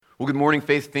Well, good morning,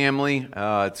 Faith family.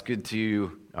 It's good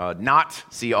to not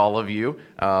see all of you,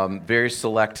 very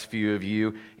select few of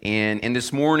you. And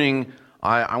this morning,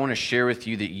 I want to share with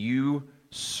you that you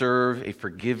serve a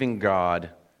forgiving God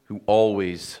who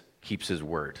always keeps his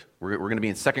word. We're going to be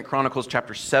in 2 Chronicles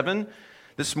chapter 7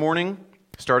 this morning,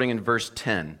 starting in verse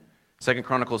 10. 2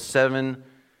 Chronicles 7,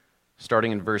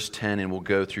 starting in verse 10, and we'll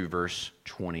go through verse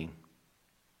 20.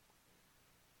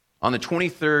 On the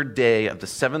 23rd day of the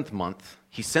 7th month,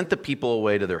 he sent the people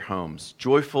away to their homes,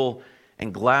 joyful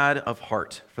and glad of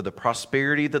heart for the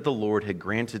prosperity that the Lord had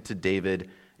granted to David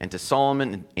and to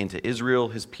Solomon and to Israel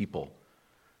his people.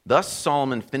 Thus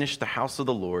Solomon finished the house of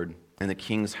the Lord and the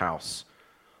king's house.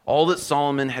 All that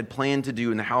Solomon had planned to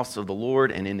do in the house of the Lord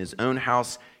and in his own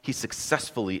house, he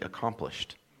successfully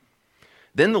accomplished.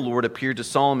 Then the Lord appeared to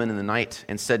Solomon in the night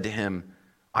and said to him,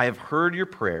 I have heard your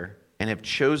prayer and have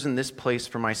chosen this place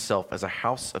for myself as a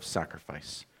house of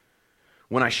sacrifice.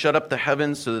 When I shut up the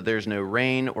heavens so that there's no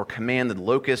rain, or command the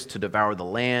locusts to devour the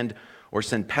land, or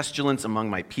send pestilence among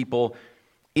my people,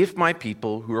 if my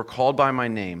people who are called by my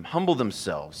name humble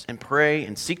themselves and pray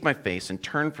and seek my face and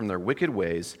turn from their wicked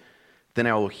ways, then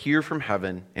I will hear from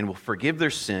heaven and will forgive their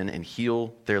sin and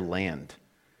heal their land.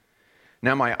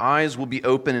 Now my eyes will be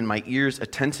open and my ears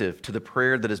attentive to the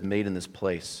prayer that is made in this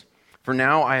place. For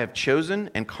now I have chosen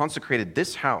and consecrated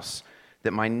this house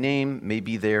that my name may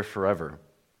be there forever.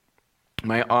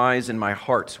 My eyes and my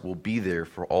heart will be there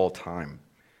for all time.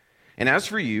 And as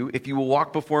for you, if you will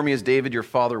walk before me as David your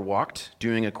father walked,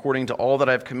 doing according to all that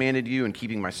I have commanded you and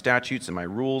keeping my statutes and my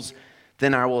rules,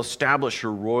 then I will establish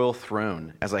your royal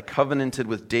throne, as I covenanted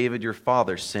with David your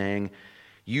father, saying,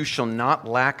 you shall not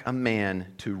lack a man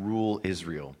to rule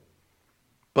Israel.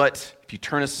 But if you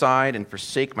turn aside and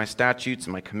forsake my statutes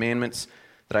and my commandments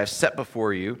that I have set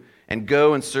before you, and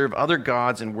go and serve other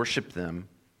gods and worship them,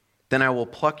 then I will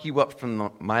pluck you up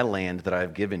from my land that I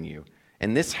have given you.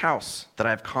 And this house that I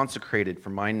have consecrated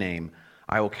for my name,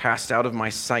 I will cast out of my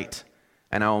sight,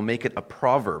 and I will make it a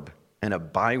proverb and a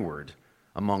byword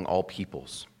among all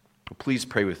peoples. Please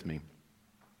pray with me.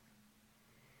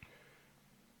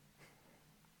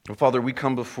 Well, Father, we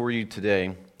come before you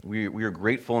today. We are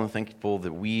grateful and thankful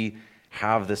that we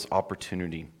have this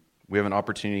opportunity. We have an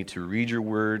opportunity to read your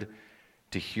word,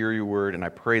 to hear your word, and I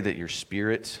pray that your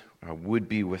Spirit would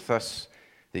be with us,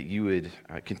 that you would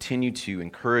continue to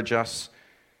encourage us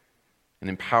and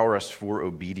empower us for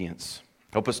obedience.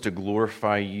 Help us to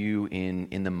glorify you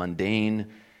in the mundane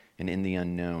and in the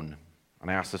unknown. And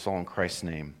I ask this all in Christ's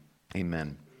name.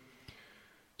 Amen.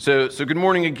 So good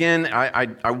morning again.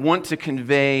 I want to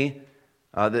convey,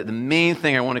 the main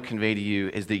thing I want to convey to you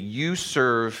is that you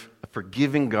serve a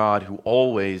forgiving God who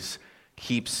always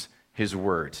keeps his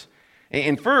word.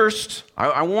 And first,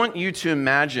 I want you to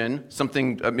imagine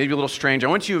something maybe a little strange. I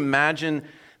want you to imagine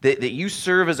that you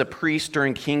serve as a priest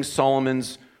during King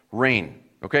Solomon's reign.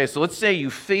 Okay, so let's say you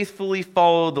faithfully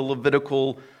follow the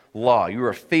Levitical law. You are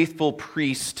a faithful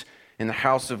priest in the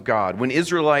house of God. When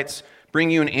Israelites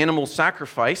bring you an animal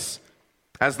sacrifice,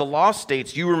 as the law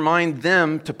states, you remind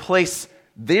them to place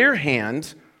their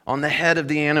hand on the head of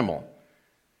the animal.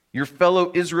 Your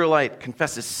fellow Israelite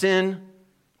confesses sin,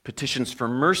 petitions for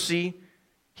mercy.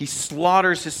 He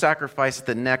slaughters his sacrifice at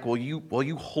the neck while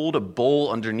you hold a bowl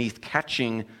underneath,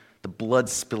 catching the blood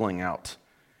spilling out.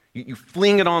 You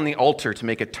fling it on the altar to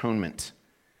make atonement.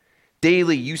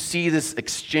 Daily, you see this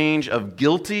exchange of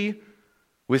guilty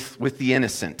with the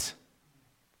innocent,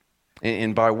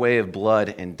 and by way of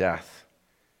blood and death.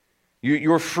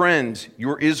 Your friend,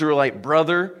 your Israelite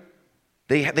brother,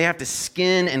 they have to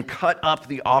skin and cut up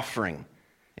the offering.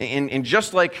 And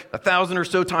just like 1,000 or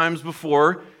so times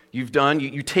before you've done,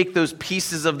 you take those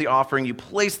pieces of the offering, you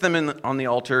place them on the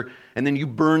altar, and then you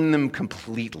burn them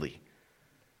completely.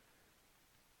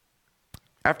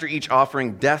 After each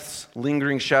offering, death's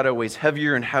lingering shadow weighs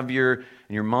heavier and heavier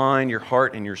in your mind, your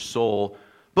heart, and your soul.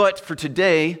 But for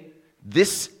today,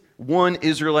 this one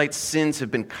Israelite's sins have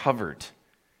been covered.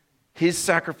 His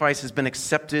sacrifice has been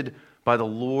accepted by the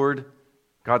Lord.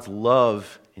 God's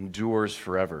love endures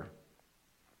forever.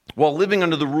 While living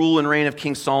under the rule and reign of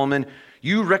King Solomon,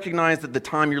 you recognize that the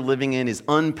time you're living in is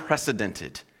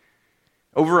unprecedented.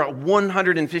 Over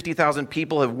 150,000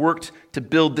 people have worked to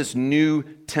build this new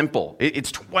temple.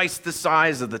 It's twice the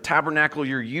size of the tabernacle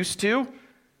you're used to,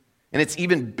 and it's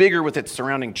even bigger with its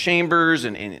surrounding chambers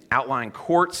and outlying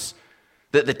courts.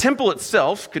 The temple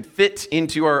itself could fit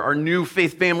into our new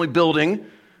Faith Family building,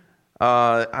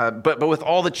 but with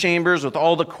all the chambers, with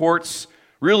all the courts,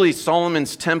 really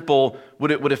Solomon's temple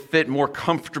would have fit more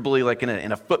comfortably like in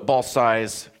a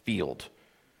football-size field.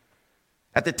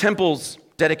 At the temple's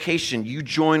dedication, you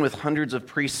join with hundreds of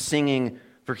priests singing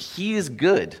for he is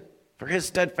good, for his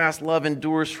steadfast love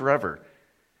endures forever.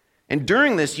 And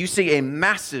during this, you see a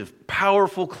massive,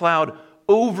 powerful cloud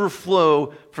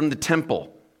overflow from the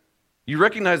temple. You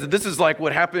recognize that this is like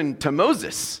what happened to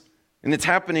Moses, and it's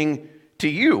happening to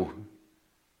you.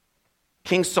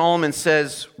 King Solomon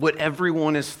says what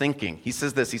everyone is thinking. He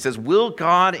says this, he says, will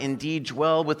God indeed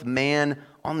dwell with man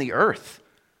on the earth?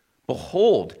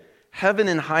 Behold, heaven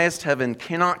and highest heaven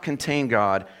cannot contain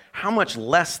God. How much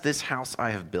less this house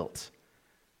I have built?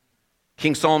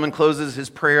 King Solomon closes his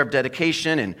prayer of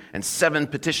dedication and 7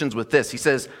 petitions with this. He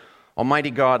says,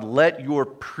 Almighty God, let your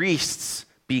priests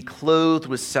be clothed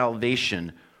with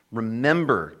salvation.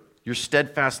 Remember your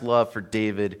steadfast love for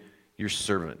David, your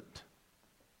servant.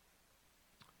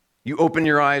 You open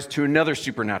your eyes to another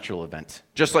supernatural event.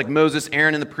 Just like Moses,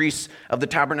 Aaron, and the priests of the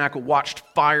tabernacle watched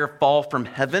fire fall from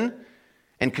heaven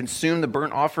and consume the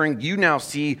burnt offering, you now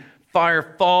see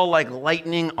fire fall like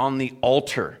lightning on the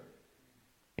altar.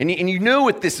 And you know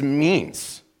what this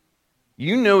means.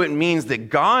 You know it means that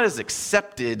God has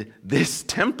accepted this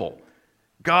temple.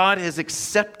 God has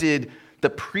accepted the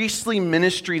priestly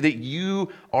ministry that you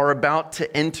are about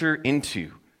to enter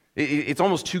into. It's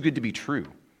almost too good to be true.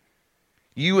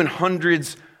 You and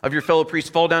hundreds of your fellow priests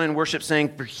fall down in worship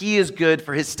saying, for he is good,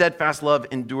 for his steadfast love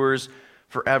endures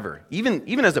forever.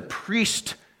 Even as a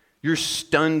priest, you're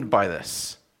stunned by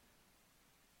this.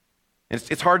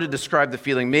 It's hard to describe the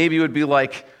feeling. Maybe it would be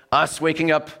like us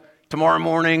waking up tomorrow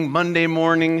morning, Monday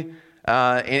morning,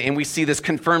 and we see this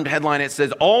confirmed headline. It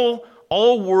says, all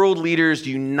world leaders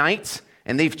unite,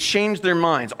 and they've changed their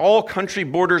minds. All country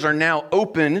borders are now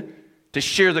open to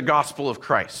share the gospel of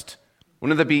Christ.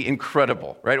 Wouldn't that be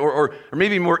incredible, right? Or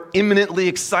maybe a more imminently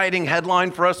exciting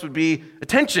headline for us would be,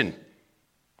 attention,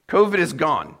 COVID is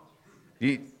gone.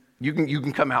 You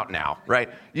can come out now, right?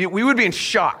 We would be in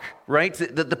shock, right?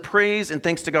 The praise and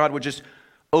thanks to God would just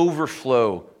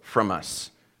overflow from us.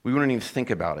 We wouldn't even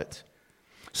think about it.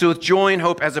 So with joy and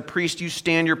hope as a priest, you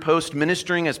stand your post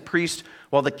ministering as priest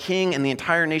while the king and the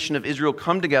entire nation of Israel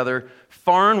come together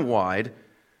far and wide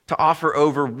to offer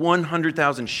over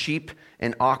 100,000 sheep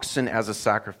and oxen as a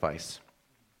sacrifice.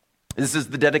 This is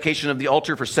the dedication of the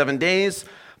altar for 7 days,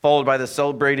 followed by the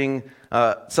celebration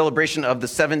of the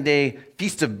 7-day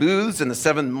Feast of Booths in the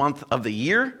 7th month of the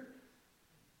year.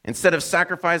 Instead of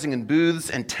sacrificing in booths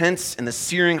and tents in the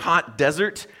searing hot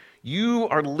desert, you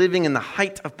are living in the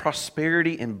height of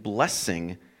prosperity and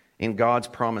blessing in God's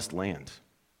promised land.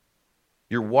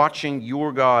 You're watching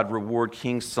your God reward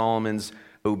King Solomon's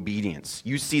obedience.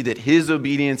 You see that his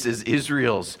obedience is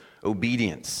Israel's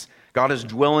obedience. God is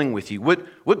dwelling with you.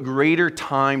 What greater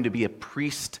time to be a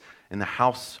priest in the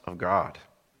house of God?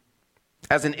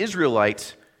 As an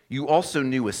Israelite, you also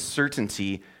knew with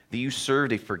certainty that you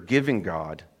served a forgiving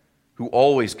God who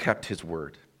always kept his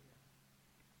word.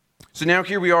 So now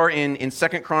here we are in 2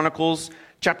 Chronicles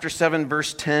chapter 7,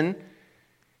 verse 10,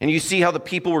 and you see how the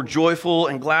people were joyful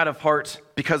and glad of heart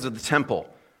because of the temple,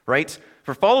 right?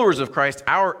 For followers of Christ,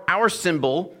 our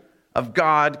symbol of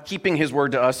God keeping his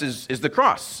word to us is the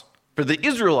cross. For the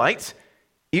Israelites,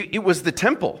 it was the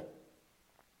temple.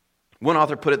 One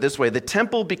author put it this way: the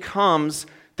temple becomes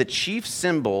the chief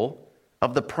symbol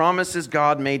of the promises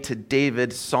God made to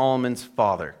David, Solomon's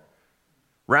father.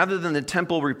 Rather than the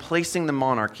temple replacing the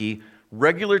monarchy,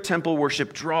 regular temple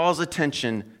worship draws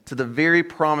attention to the very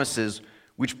promises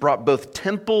which brought both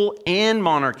temple and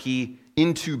monarchy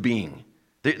into being.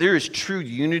 There is true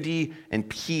unity and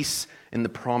peace in the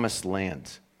promised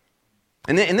land.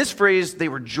 And in this phrase, they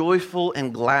were joyful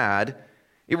and glad,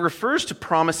 it refers to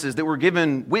promises that were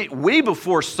given way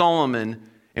before Solomon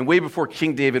and way before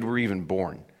King David were even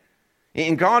born.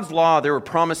 In God's law, there were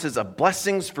promises of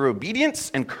blessings for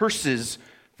obedience and curses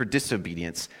for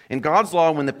disobedience. In God's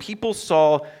law, when the people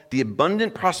saw the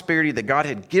abundant prosperity that God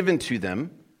had given to them,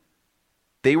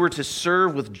 they were to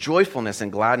serve with joyfulness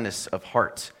and gladness of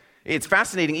heart. It's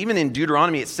fascinating. Even in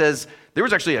Deuteronomy, it says there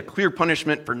was actually a clear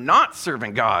punishment for not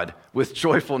serving God with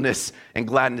joyfulness and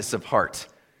gladness of heart.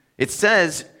 It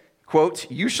says, quote,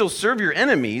 "You shall serve your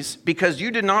enemies because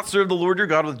you did not serve the Lord your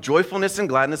God with joyfulness and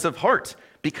gladness of heart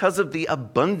because of the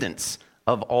abundance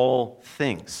of all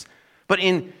things." But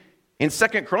in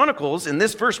 2 Chronicles, in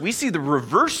this verse, we see the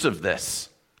reverse of this,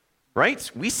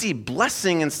 right? We see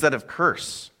blessing instead of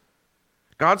curse.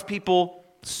 God's people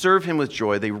serve him with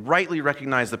joy. They rightly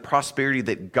recognize the prosperity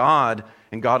that God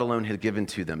and God alone had given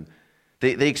to them.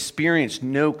 They experienced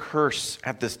no curse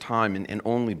at this time and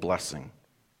only blessing.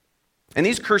 And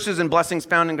these curses and blessings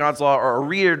found in God's law are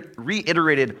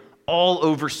reiterated all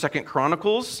over 2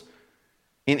 Chronicles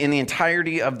in the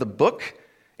entirety of the book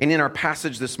and in our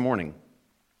passage this morning.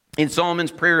 In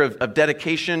Solomon's prayer of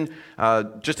dedication,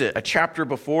 just a chapter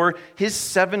before, his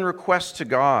 7 requests to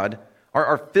God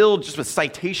are filled just with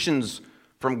citations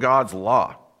from God's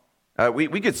law.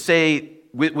 We could say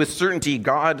with certainty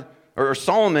God or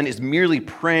Solomon is merely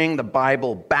praying the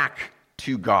Bible back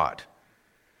to God.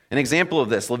 An example of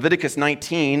this, Leviticus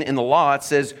 19, in the law, it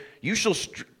says, "You shall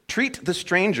treat the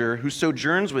stranger who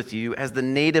sojourns with you as the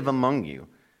native among you,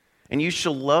 and you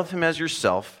shall love him as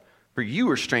yourself, for you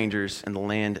are strangers in the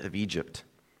land of Egypt."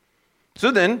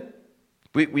 So then,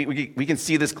 we can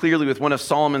see this clearly with one of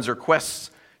Solomon's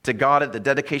requests to God at the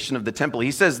dedication of the temple.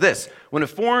 He says this,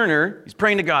 he's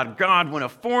praying to God, "God, when a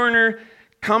foreigner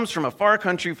comes from a far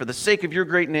country for the sake of your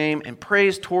great name and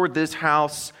prays toward this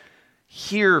house,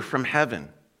 hear from heaven.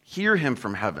 Hear him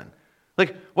from heaven."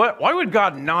 Like, why would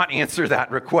God not answer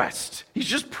that request? He's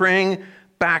just praying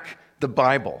back the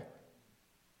Bible.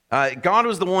 God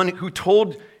was the one who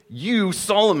told you,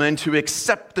 Solomon, to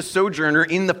accept the sojourner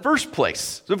in the first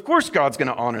place. So of course God's going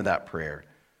to honor that prayer.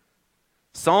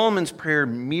 Solomon's prayer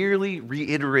merely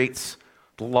reiterates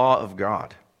the law of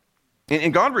God.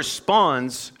 And God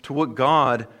responds to what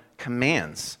God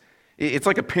commands. It's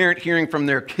like a parent hearing from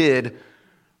their kid,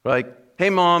 like, "Hey,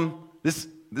 Mom,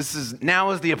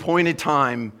 now is the appointed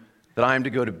time that I am to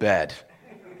go to bed.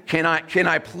 Can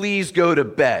I please go to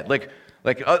bed?"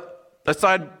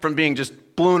 Aside from being just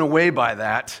blown away by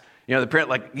that, the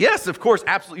parent "Yes, of course,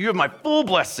 absolutely. You have my full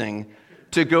blessing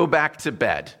to go back to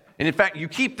bed. And in fact, you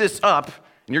keep this up,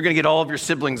 and you're going to get all of your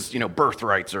siblings,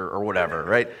 birthrights or whatever,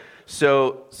 right?"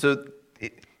 So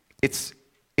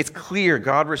it's clear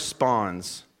God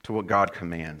responds to what God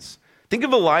commands. Think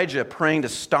of Elijah praying to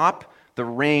stop the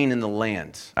rain in the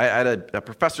land. I had a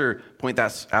professor point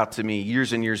that out to me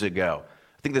years and years ago.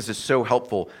 I think this is so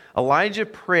helpful. Elijah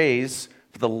prays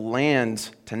for the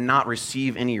land to not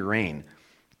receive any rain.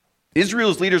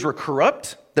 Israel's leaders were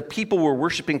corrupt. The people were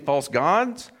worshiping false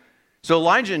gods. So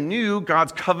Elijah knew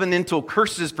God's covenantal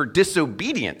curses for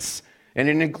disobedience, and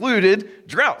it included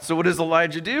drought. So what does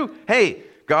Elijah do? "Hey,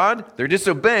 God, they're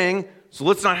disobeying, so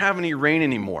let's not have any rain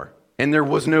anymore." And there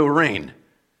was no rain.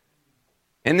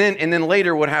 And then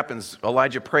later what happens?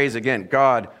 Elijah prays again,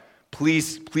 "God,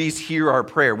 please hear our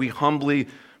prayer. We humbly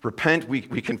repent. We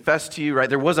confess to you," right?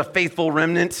 There was a faithful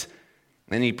remnant.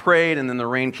 And he prayed, and then the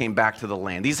rain came back to the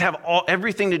land. These have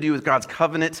everything to do with God's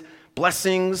covenant,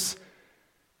 blessings,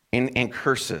 and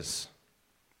curses.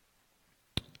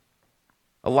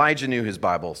 Elijah knew his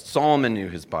Bible. Solomon knew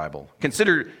his Bible.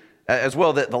 Consider as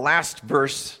well that the last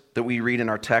verse that we read in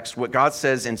our text, what God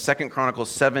says in 2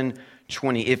 Chronicles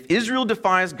 7:20, "If Israel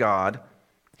defies God,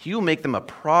 he will make them a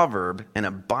proverb and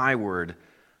a byword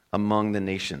among the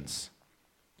nations."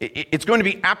 It's going to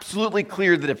be absolutely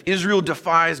clear that if Israel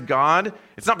defies God,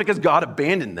 it's not because God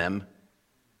abandoned them.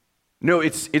 No,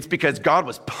 it's because God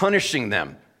was punishing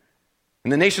them.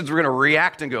 And the nations were going to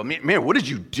react and go, "Man, what did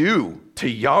you do to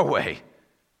Yahweh?"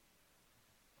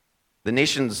 The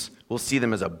nations will see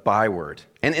them as a byword.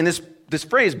 And this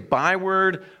phrase,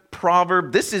 byword,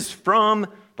 proverb, this is from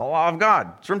the law of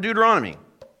God. It's from Deuteronomy,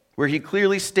 where he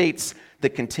clearly states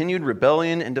that continued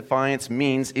rebellion and defiance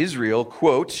means Israel,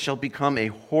 quote, "shall become a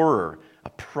horror,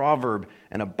 a proverb,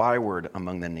 and a byword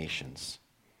among the nations."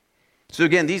 So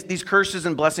again, these curses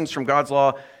and blessings from God's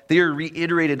law, they are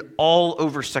reiterated all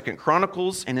over 2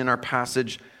 Chronicles and in our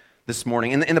passage this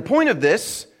morning. And the point of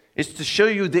this is to show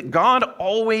you that God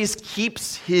always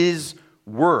keeps his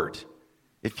word.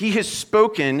 If he has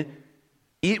spoken,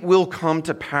 it will come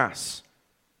to pass.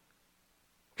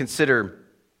 Consider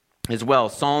as well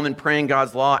Solomon praying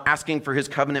God's law, asking for his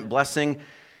covenant blessing.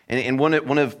 And one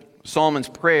of Solomon's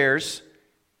prayers,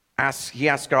 he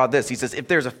asks God this. He says, "If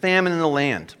there's a famine in the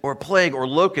land, or a plague, or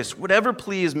locust, whatever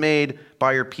plea is made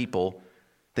by your people,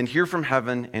 then hear from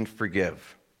heaven and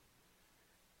forgive."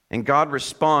 And God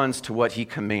responds to what he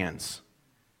commands.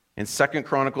 In 2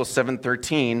 Chronicles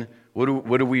 7:13, what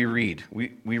do we read?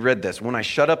 We read this. "When I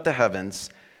shut up the heavens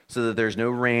so that there's no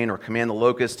rain, or command the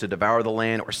locusts to devour the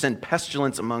land, or send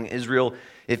pestilence among Israel,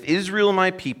 if Israel,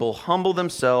 my people, humble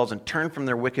themselves and turn from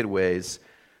their wicked ways,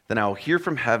 then I will hear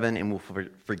from heaven and will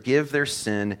forgive their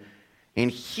sin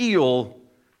and heal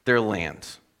their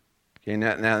land." Okay,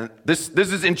 now this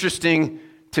is interesting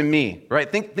to me, right?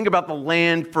 Think about the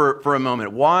land for a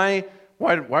moment. Why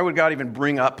would God even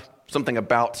bring up something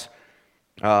about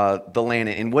the land,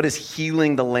 and what does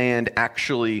healing the land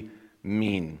actually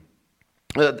mean?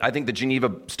 I think the Geneva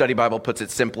Study Bible puts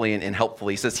it simply and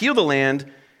helpfully. He says, "Heal the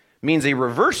land" means a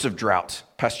reverse of drought,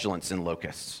 pestilence, and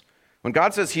locusts. When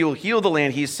God says he will heal the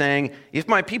land, he's saying, if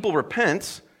my people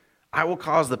repent, I will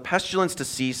cause the pestilence to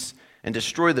cease and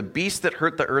destroy the beasts that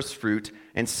hurt the earth's fruit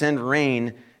and send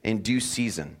rain in due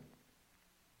season.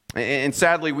 And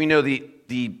sadly, we know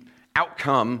the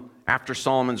outcome after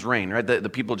Solomon's reign, right? The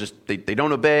people just, they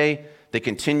don't obey, they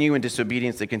continue in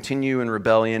disobedience, they continue in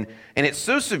rebellion. And it's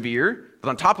so severe that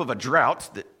on top of a drought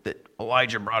that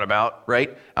Elijah brought about,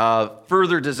 right?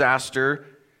 Further disaster,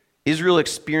 Israel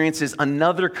experiences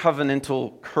another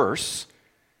covenantal curse,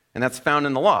 and that's found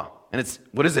in the law. And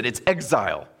what is it? It's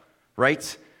exile,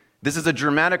 right? This is a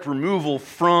dramatic removal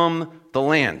from the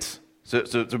land.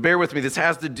 So bear with me. This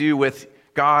has to do with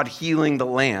God healing the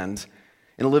land.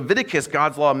 In Leviticus,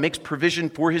 God's law makes provision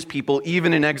for his people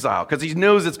even in exile because he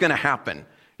knows it's going to happen.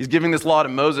 He's giving this law to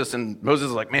Moses, and Moses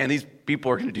is like, man, these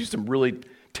people are going to do some really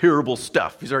terrible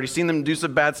stuff. He's already seen them do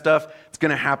some bad stuff. It's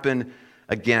going to happen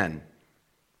again.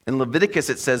 In Leviticus,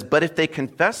 it says, but if they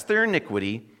confess their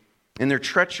iniquity and their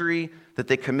treachery that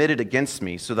they committed against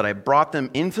me, so that I brought them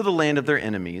into the land of their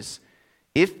enemies,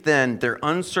 if then their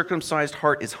uncircumcised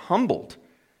heart is humbled,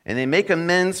 and they make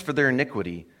amends for their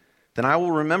iniquity, then I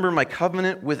will remember my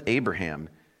covenant with Abraham.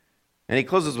 And he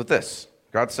closes with this.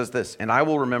 God says this, and I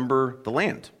will remember the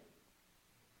land.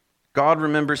 God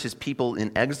remembers his people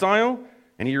in exile,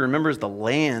 and he remembers the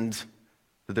land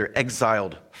that they're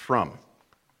exiled from.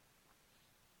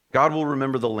 God will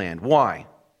remember the land. Why?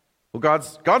 Well,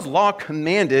 God's law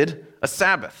commanded a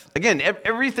Sabbath. Again,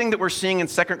 everything that we're seeing in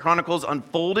 2 Chronicles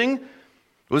unfolding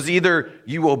was either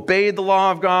you obeyed the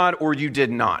law of God or you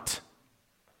did not.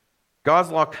 God's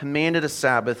law commanded a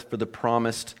Sabbath for the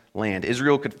promised land.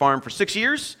 Israel could farm for 6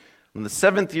 years. In the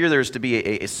 7th year, there's to be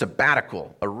a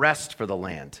sabbatical, a rest for the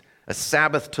land, a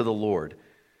Sabbath to the Lord,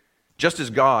 just as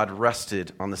God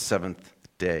rested on the 7th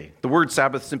day. The word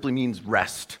Sabbath simply means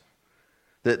rest.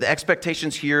 The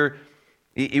expectations here,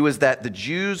 it was that the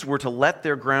Jews were to let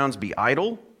their grounds be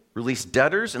idle, release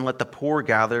debtors, and let the poor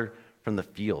gather from the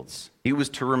fields. It was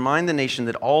to remind the nation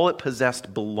that all it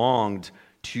possessed belonged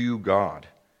to God.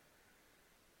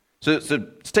 So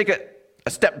let's take a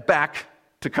step back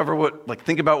to cover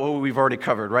think about what we've already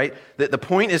covered, right? The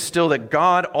point is still that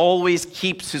God always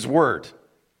keeps his word.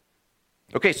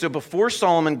 Okay, so before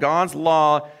Solomon, God's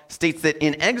law states that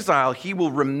in exile, he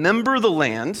will remember the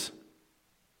land.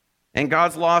 And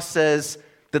God's law says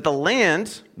that the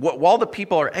land, while the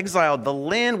people are exiled, the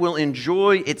land will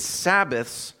enjoy its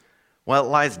Sabbaths while it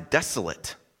lies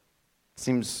desolate.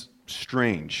 Seems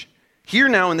strange. Here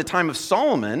now in the time of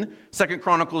Solomon, 2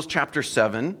 Chronicles chapter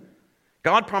 7,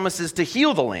 God promises to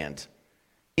heal the land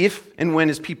if and when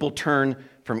his people turn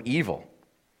from evil.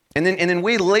 And then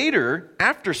way later,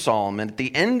 after Solomon, at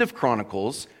the end of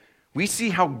Chronicles, we see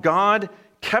how God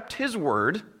kept his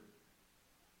word,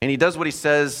 and he does what he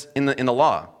says in the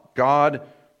law. God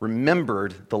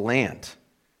remembered the land.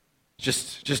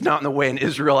 Just not in the way an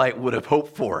Israelite would have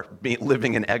hoped for,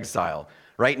 living in exile.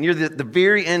 Right? Near the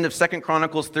very end of 2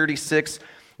 Chronicles 36,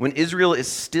 when Israel is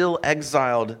still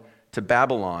exiled to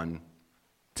Babylon,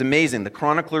 it's amazing. The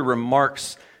chronicler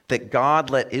remarks that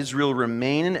God let Israel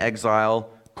remain in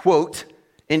exile, quote,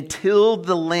 until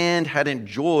the land had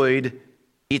enjoyed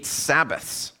its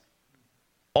Sabbaths.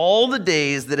 All the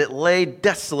days that it lay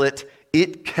desolate,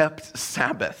 it kept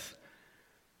Sabbath.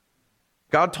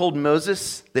 God told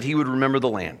Moses that he would remember the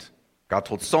land. God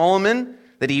told Solomon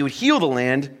that he would heal the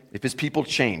land if his people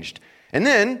changed. And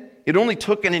then it only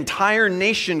took an entire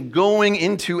nation going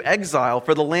into exile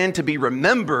for the land to be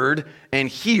remembered and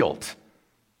healed.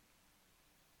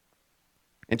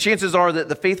 And chances are that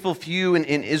the faithful few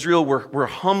in Israel were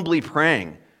humbly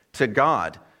praying to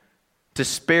God to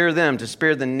spare them, to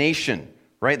spare the nation,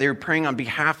 right? They were praying on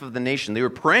behalf of the nation. They were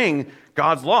praying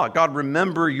God's law. God,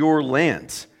 remember your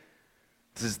land.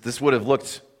 This would have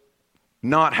looked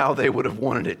not how they would have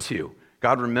wanted it to.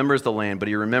 God remembers the land, but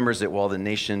he remembers it while the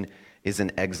nation is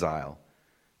in exile.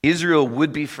 Israel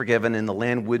would be forgiven and the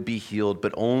land would be healed,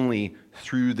 but only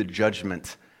through the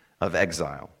judgment of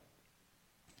exile.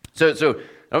 So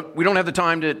we don't have the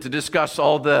time to discuss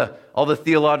all the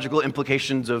theological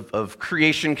implications of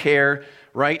creation care,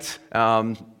 right?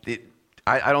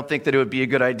 I don't think that it would be a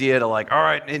good idea to all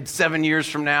right, in 7 years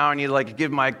from now, I need to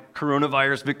give my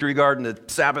coronavirus victory garden a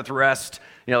Sabbath rest.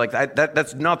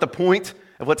 That's not the point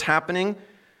of what's happening.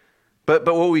 But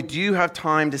what we do have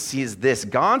time to see is this.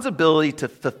 God's ability to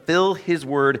fulfill his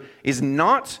word is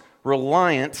not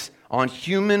reliant on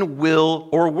human will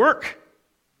or work.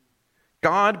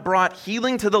 God brought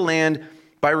healing to the land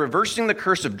by reversing the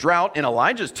curse of drought in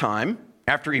Elijah's time,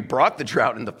 after he brought the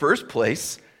drought in the first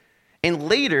place. And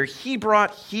later, he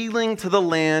brought healing to the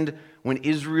land when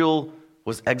Israel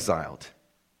was exiled.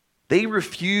 They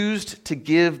refused to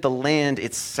give the land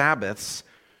its Sabbaths,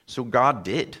 so God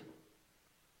did.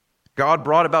 God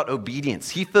brought about obedience.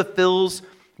 He fulfills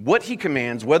what he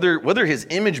commands, whether his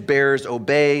image bearers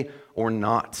obey or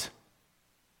not.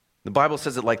 The Bible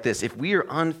says it like this: if we are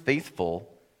unfaithful,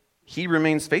 he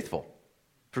remains faithful,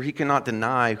 for he cannot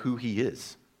deny who he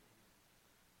is.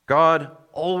 God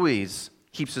always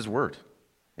keeps his word.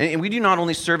 And we do not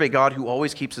only serve a God who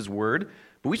always keeps his word,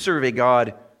 but we serve a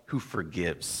God who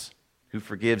forgives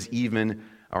even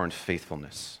our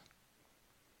unfaithfulness.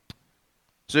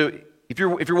 So if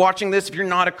you're watching this, if you're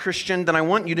not a Christian, then I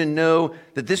want you to know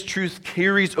that this truth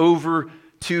carries over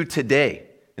to today.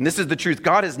 And this is the truth: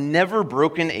 God has never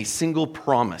broken a single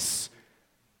promise.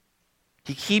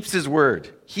 He keeps his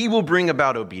word. He will bring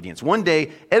about obedience. One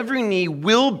day, every knee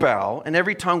will bow and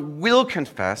every tongue will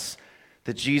confess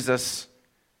that Jesus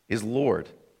is Lord.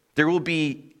 There will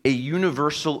be a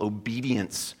universal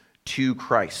obedience to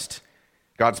Christ.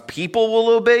 God's people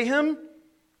will obey him,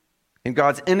 and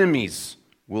God's enemies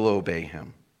will obey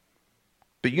him.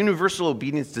 But universal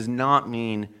obedience does not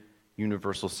mean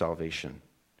universal salvation.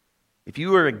 If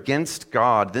you are against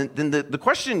God, then the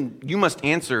question you must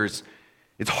answer is,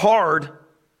 it's hard,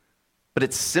 but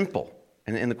it's simple.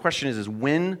 And the question is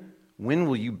when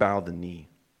will you bow the knee?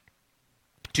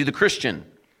 To the Christian,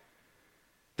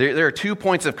 there are 2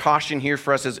 points of caution here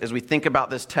for us as we think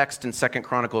about this text in 2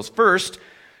 Chronicles. First,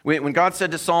 when God said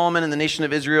to Solomon and the nation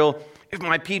of Israel, "If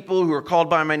my people who are called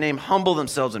by my name humble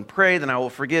themselves and pray, then I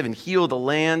will forgive and heal the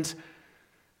land,"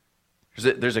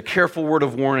 there's a careful word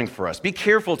of warning for us. Be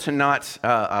careful to not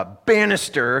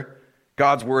Bannister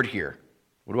God's word here.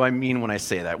 What do I mean when I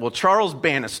say that? Well, Charles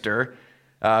Bannister,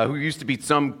 who used to be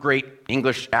some great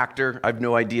English actor, I have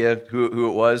no idea who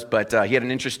it was, but he had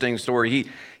an interesting story.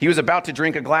 He was about to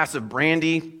drink a glass of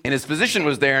brandy, and his physician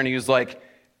was there, and he was like,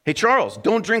 "Hey, Charles,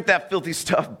 don't drink that filthy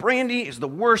stuff. Brandy is the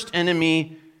worst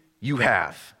enemy you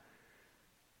have."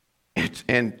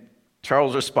 And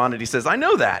Charles responded, he says, "I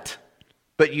know that,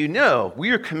 but you know,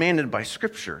 we are commanded by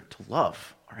Scripture to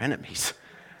love our enemies."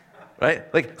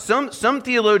 Right? Like some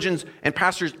theologians and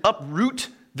pastors uproot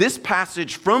this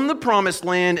passage from the promised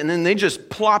land and then they just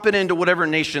plop it into whatever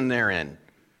nation they're in.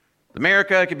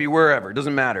 America, it could be wherever, it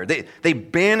doesn't matter. They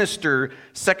Bannister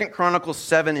 2 Chronicles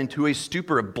 7 into a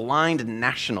stupor of blind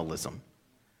nationalism.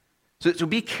 So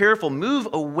be careful, move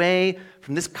away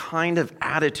from this kind of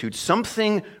attitude.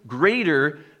 Something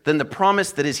greater than the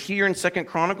promise that is here in 2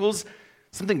 Chronicles,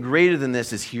 something greater than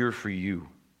this is here for you.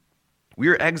 We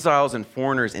are exiles and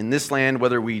foreigners in this land,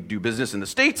 whether we do business in the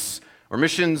States or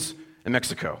missions in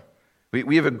Mexico.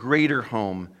 We have a greater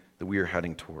home that we are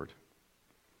heading toward.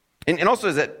 And also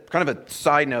as that kind of a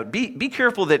side note, be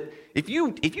careful that if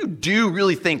you do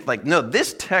really think like, no,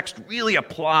 this text really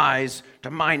applies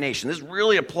to my nation, this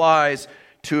really applies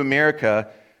to America,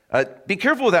 be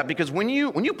careful with that, because when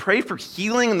you pray for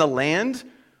healing in the land,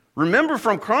 remember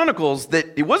from Chronicles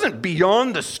that it wasn't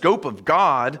beyond the scope of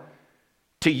God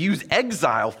to use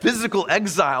exile, physical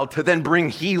exile, to then bring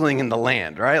healing in the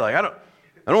land, right? Like I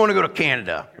don't want to go to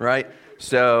Canada, right?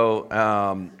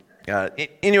 So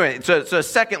anyway, so a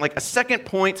second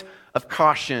point of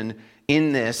caution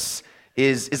in this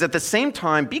is at the same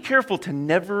time, be careful to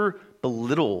never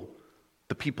belittle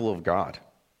the people of God.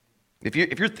 If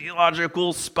your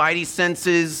theological spidey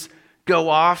senses go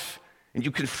off and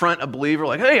you confront a believer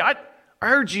like, "Hey, I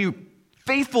heard you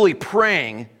faithfully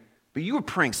praying, but you were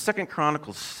praying 2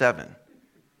 Chronicles 7.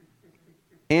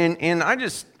 And I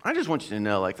just want you to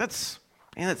know, like, that's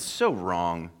so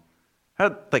wrong.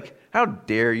 How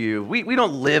dare you? We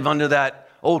don't live under that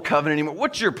old covenant anymore.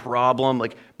 What's your problem?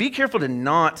 Like, be careful to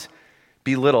not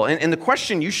belittle. And the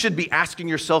question you should be asking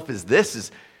yourself is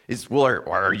this, well,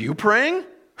 are you praying?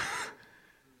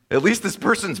 At least this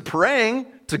person's praying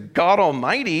to God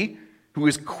Almighty, who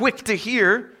is quick to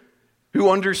hear, who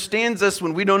understands us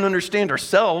when we don't understand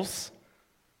ourselves.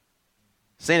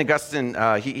 St. Augustine,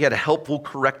 he had a helpful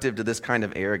corrective to this kind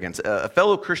of arrogance. A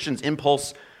fellow Christian's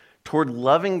impulse toward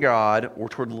loving God or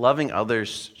toward loving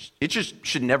others, it just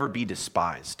should never be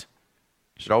despised.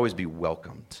 It should always be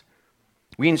welcomed.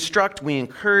 We instruct, we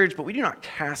encourage, but we do not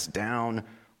cast down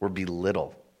or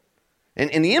belittle.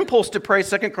 And the impulse to pray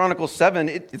 2 Chronicles 7,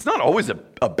 it's not always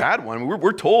a bad one.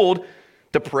 We're told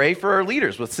to pray for our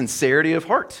leaders with sincerity of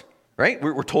heart, right?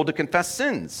 We're told to confess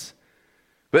sins.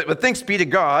 But thanks be to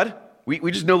God, we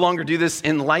just no longer do this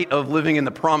in light of living in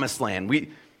the promised land.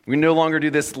 We no longer do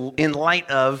this in light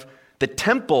of the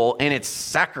temple and its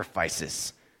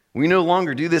sacrifices. We no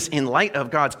longer do this in light of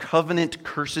God's covenant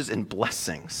curses and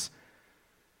blessings.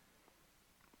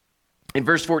 In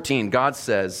verse 14, God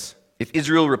says, if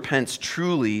Israel repents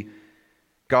truly,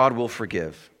 God will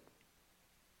forgive.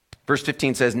 Verse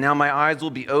 15 says, now my eyes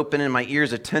will be open and my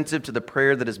ears attentive to the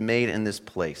prayer that is made in this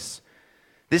place.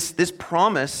 This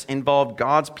promise involved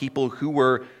God's people who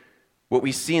were what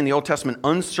we see in the Old Testament,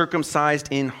 uncircumcised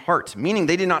in heart, meaning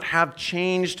they did not have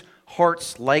changed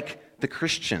hearts like the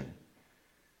Christian.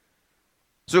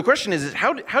 So the question is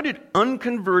how did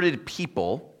unconverted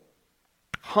people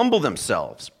humble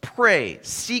themselves, pray,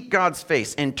 seek God's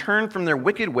face, and turn from their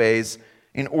wicked ways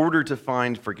in order to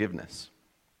find forgiveness?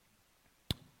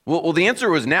 Well, the answer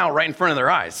was now right in front of their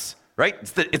eyes, right?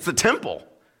 It's the temple.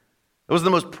 It was the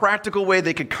most practical way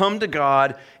they could come to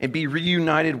God and be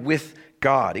reunited with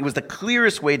God. It was the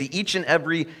clearest way to each and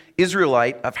every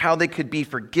Israelite of how they could be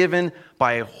forgiven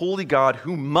by a holy God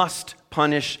who must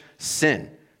punish sin.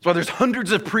 That's why there's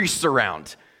hundreds of priests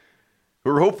around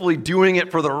who are hopefully doing it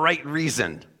for the right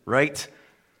reason, right?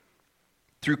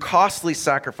 Through costly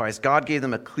sacrifice, God gave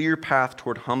them a clear path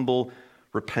toward humble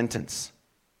repentance.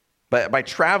 By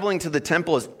traveling to the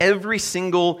temple, as every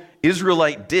single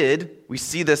Israelite did, we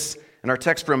see this in our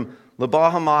text from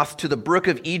Lebo-Hamath to the brook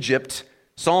of Egypt.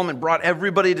 Solomon brought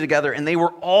everybody together, and they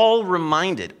were all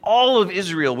reminded, all of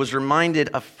Israel was reminded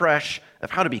afresh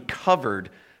of how to be covered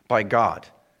by God.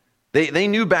 They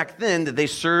knew back then that they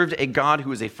served a God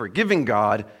who is a forgiving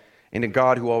God and a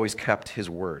God who always kept his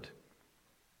word.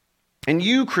 And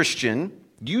you, Christian,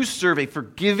 you serve a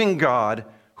forgiving God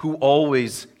who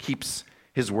always keeps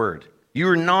his word. You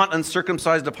are not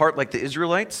uncircumcised of heart like the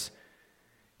Israelites.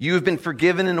 You have been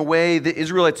forgiven in a way the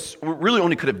Israelites really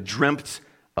only could have dreamt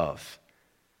of.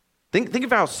 Think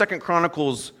of how 2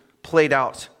 Chronicles played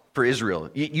out for Israel.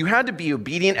 You had to be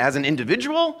obedient as an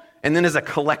individual and then as a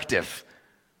collective,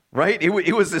 right?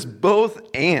 It was this both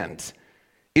and.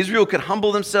 Israel could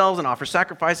humble themselves and offer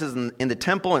sacrifices in the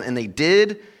temple, and they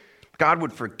did. God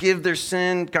would forgive their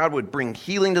sin. God would bring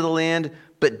healing to the land.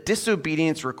 But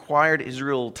disobedience required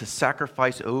Israel to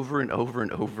sacrifice over and over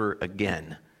and over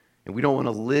again. And we don't want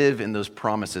to live in those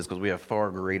promises because we have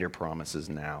far greater promises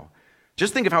now.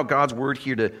 Just think of how God's word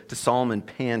here to Solomon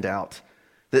panned out.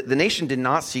 The nation did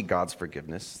not seek God's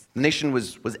forgiveness. The nation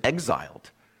was exiled,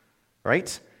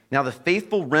 right? Now the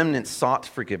faithful remnant sought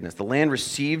forgiveness. The land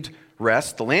received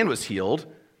rest. The land was healed.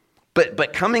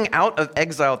 But coming out of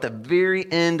exile at the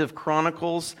very end of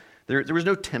Chronicles, there was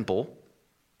no temple.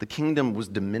 The kingdom was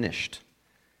diminished.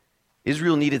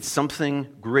 Israel needed something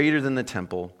greater than the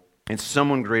temple and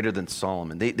someone greater than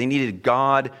Solomon. They needed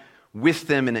God with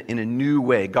them in a new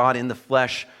way. God in the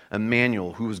flesh,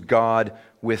 Emmanuel, who was God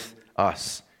with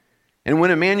us. And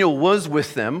when Emmanuel was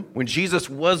with them, when Jesus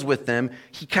was with them,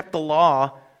 he kept the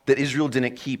law that Israel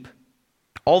didn't keep.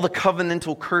 All the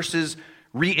covenantal curses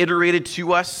reiterated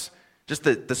to us, just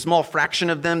the small fraction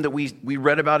of them that we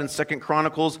read about in 2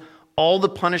 Chronicles, all the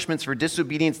punishments for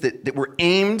disobedience that were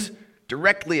aimed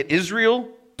directly at Israel,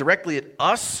 directly at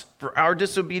us for our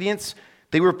disobedience,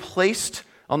 they were placed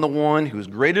on the one who is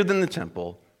greater than the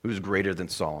temple, who is greater than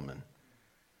Solomon.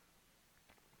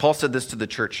 Paul said this to the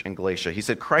church in Galatia. He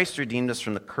said, Christ redeemed us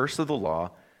from the curse of the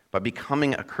law by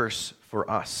becoming a curse for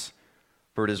us.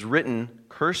 For it is written,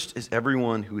 cursed is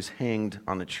everyone who is hanged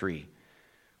on the tree.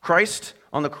 Christ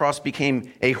on the cross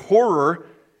became a horror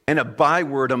and a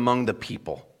byword among the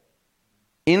people.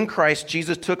 In Christ,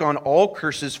 Jesus took on all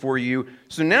curses for you.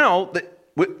 So now,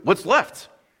 what's left?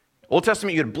 Old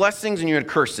Testament, you had blessings and you had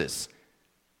curses.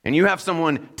 And you have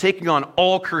someone taking on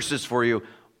all curses for you.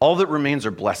 All that remains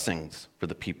are blessings for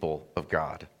the people of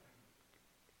God.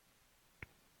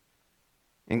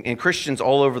 And Christians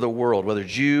all over the world, whether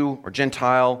Jew or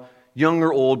Gentile, young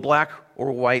or old, black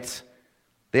or white,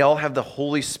 they all have the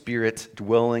Holy Spirit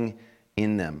dwelling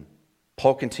in them.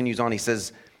 Paul continues on. He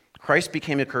says, Christ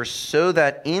became a curse so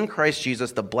that in Christ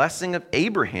Jesus the blessing of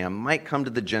Abraham might come to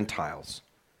the Gentiles.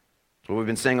 That's what we've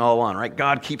been saying all along, right?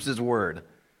 God keeps his word.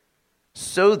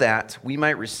 So that we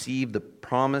might receive the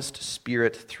promised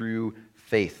Spirit through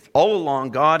faith. All along,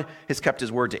 God has kept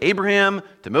his word to Abraham,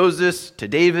 to Moses, to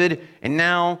David, and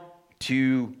now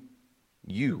to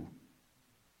you,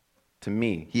 to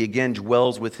me. He again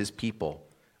dwells with his people.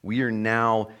 We are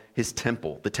now his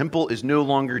temple. The temple is no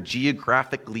longer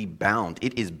geographically bound.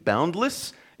 It is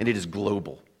boundless and it is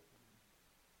global.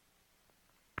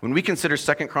 When we consider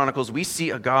 2 Chronicles, we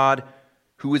see a God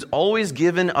who is always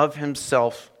given of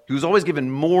himself, who's always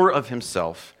given more of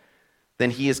himself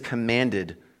than he has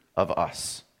commanded of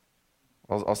us.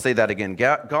 I'll say that again.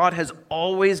 God has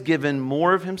always given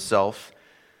more of himself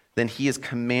than he has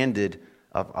commanded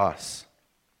of us.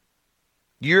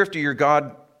 Year after year,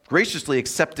 God graciously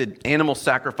accepted animal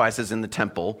sacrifices in the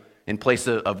temple in place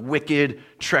of wicked,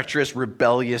 treacherous,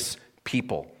 rebellious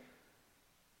people.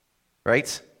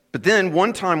 Right? But then,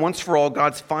 one time, once for all,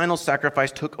 God's final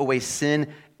sacrifice took away sin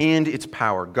and its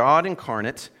power. God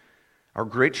incarnate, our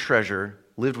great treasure,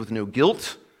 lived with no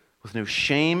guilt, with no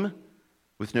shame,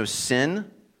 with no sin.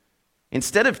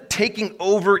 Instead of taking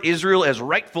over Israel as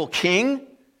rightful king,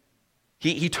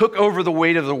 he took over the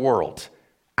weight of the world,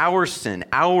 our sin,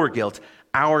 our guilt,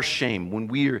 our shame when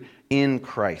we're in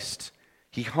Christ.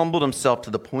 He humbled himself to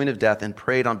the point of death and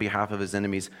prayed on behalf of his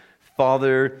enemies,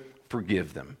 Father,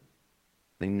 forgive them.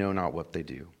 They know not what they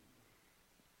do.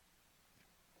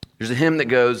 There's a hymn that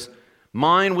goes,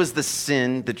 mine was the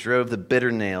sin that drove the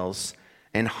bitter nails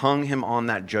and hung him on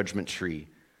that judgment tree.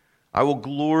 I will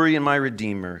glory in my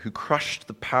Redeemer who crushed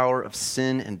the power of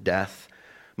sin and death,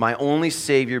 my only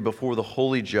Savior before the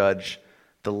holy judge,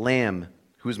 the Lamb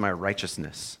who is my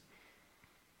righteousness.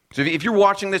 So if you're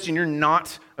watching this and you're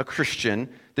not a Christian,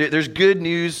 there's good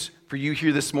news for you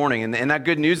here this morning. And that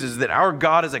good news is that our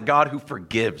God is a God who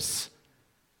forgives.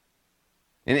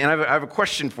 And I have a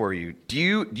question for you. Do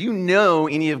you know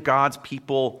any of God's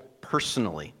people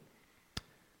personally?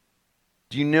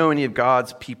 Do you know any of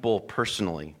God's people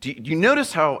personally? Do you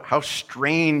notice how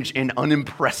strange and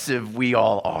unimpressive we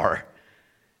all are?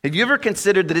 Have you ever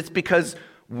considered that it's because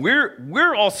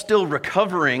we're all still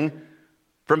recovering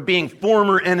from being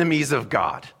former enemies of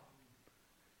God?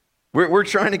 We're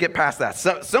trying to get past that.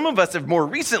 Some of us have more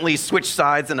recently switched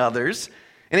sides than others.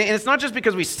 And it's not just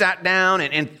because we sat down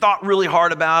and thought really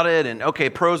hard about it and, okay,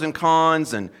 pros and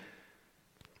cons,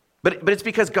 but it's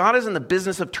because God is in the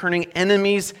business of turning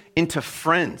enemies into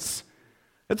friends.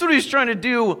 That's what he's trying to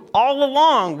do all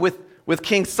along with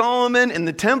King Solomon in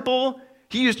the temple.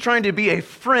 He was trying to be a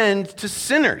friend to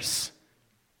sinners.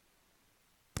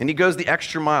 And he goes the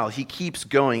extra mile. He keeps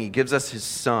going. He gives us his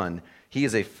son. He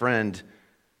is a friend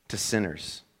to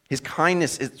sinners. His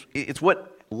kindness, it's what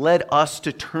led us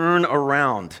to turn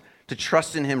around, to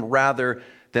trust in him rather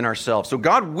than ourselves. So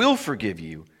God will forgive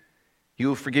you. He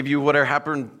will forgive you whatever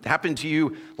happened to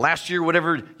you last year,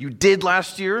 whatever you did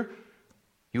last year.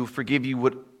 He will forgive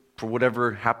you for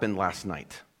whatever happened last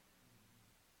night.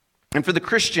 And for the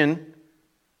Christian,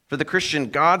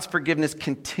 God's forgiveness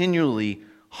continually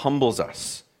humbles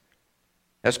us.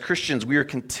 As Christians, we are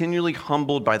continually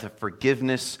humbled by the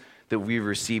forgiveness that we've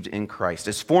received in Christ.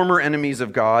 As former enemies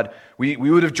of God, we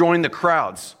would have joined the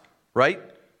crowds, right?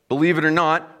 Believe it or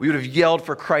not, we would have yelled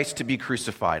for Christ to be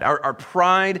crucified. Our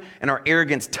pride and our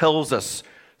arrogance tells us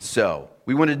so.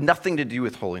 We wanted nothing to do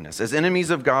with holiness. As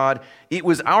enemies of God, it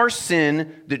was our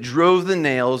sin that drove the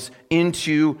nails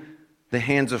into the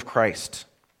hands of Christ.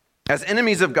 As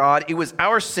enemies of God, it was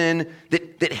our sin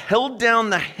that held down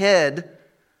the head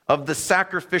of the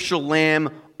sacrificial lamb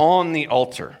on the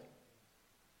altar.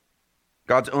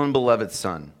 God's own beloved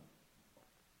Son.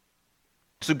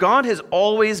 So God has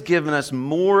always given us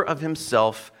more of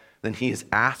himself than he has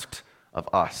asked of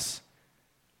us.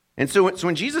 And so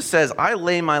when Jesus says, I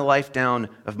lay my life down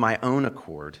of my own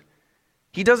accord,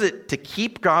 he does it to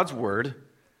keep God's word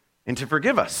and to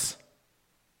forgive us.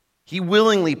 He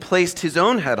willingly placed his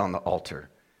own head on the altar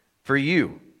for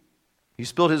you. He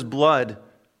spilled his blood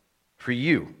for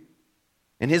you.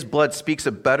 And his blood speaks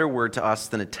a better word to us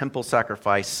than a temple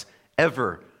sacrifice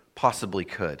ever possibly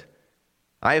could.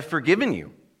 I have forgiven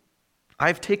you. I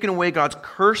have taken away God's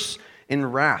curse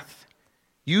and wrath.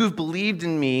 You have believed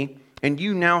in me, and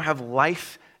you now have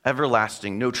life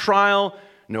everlasting. No trial,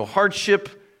 no hardship,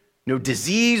 no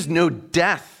disease, no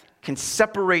death can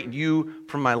separate you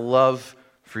from my love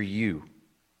for you.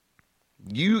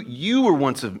 You were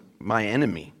once my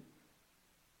enemy,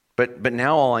 but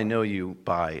now all I know you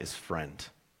by is friend.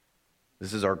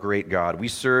 This is our great God. We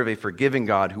serve a forgiving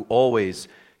God who always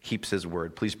keeps his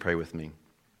word. Please pray with me.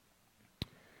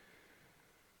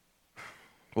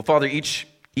 Well, Father, each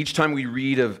time we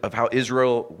read of how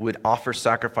Israel would offer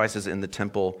sacrifices in the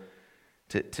temple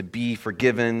to be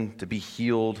forgiven, to be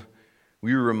healed,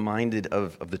 we were reminded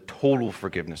of the total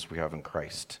forgiveness we have in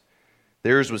Christ.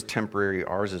 Theirs was temporary,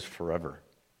 ours is forever.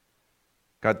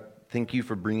 God, thank you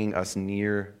for bringing us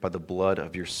near by the blood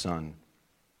of your Son.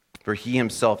 For he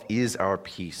himself is our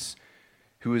peace,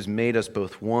 who has made us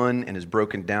both one and has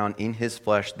broken down in his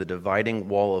flesh the dividing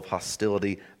wall of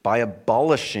hostility by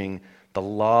abolishing the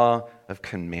law of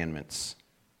commandments.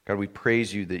 God, we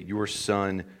praise you that your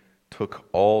Son took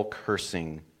all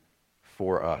cursing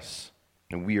for us,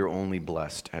 and we are only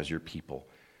blessed as your people.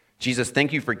 Jesus,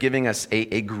 thank you for giving us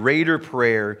a greater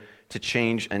prayer to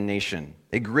change a nation,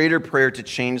 a greater prayer to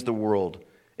change the world,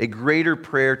 a greater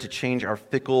prayer to change our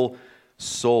fickle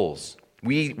souls.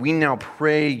 We now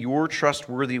pray your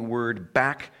trustworthy word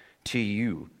back to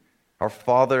you. Our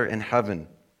Father in heaven,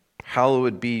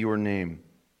 hallowed be your name.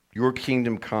 Your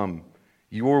kingdom come,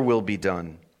 your will be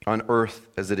done on earth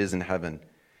as it is in heaven.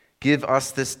 Give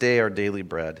us this day our daily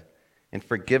bread, and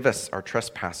forgive us our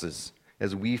trespasses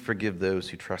as we forgive those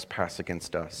who trespass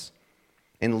against us.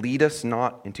 And lead us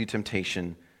not into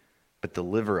temptation, but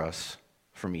deliver us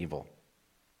from evil.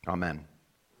 Amen.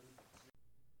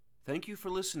 Thank you for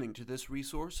listening to this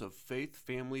resource of Faith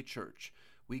Family Church.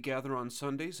 We gather on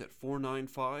Sundays at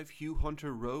 495 Hugh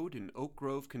Hunter Road in Oak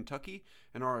Grove, Kentucky,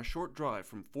 and are a short drive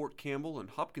from Fort Campbell and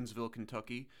Hopkinsville,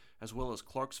 Kentucky, as well as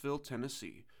Clarksville,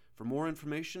 Tennessee. For more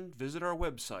information, visit our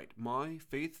website,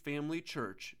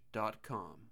 myfaithfamilychurch.com.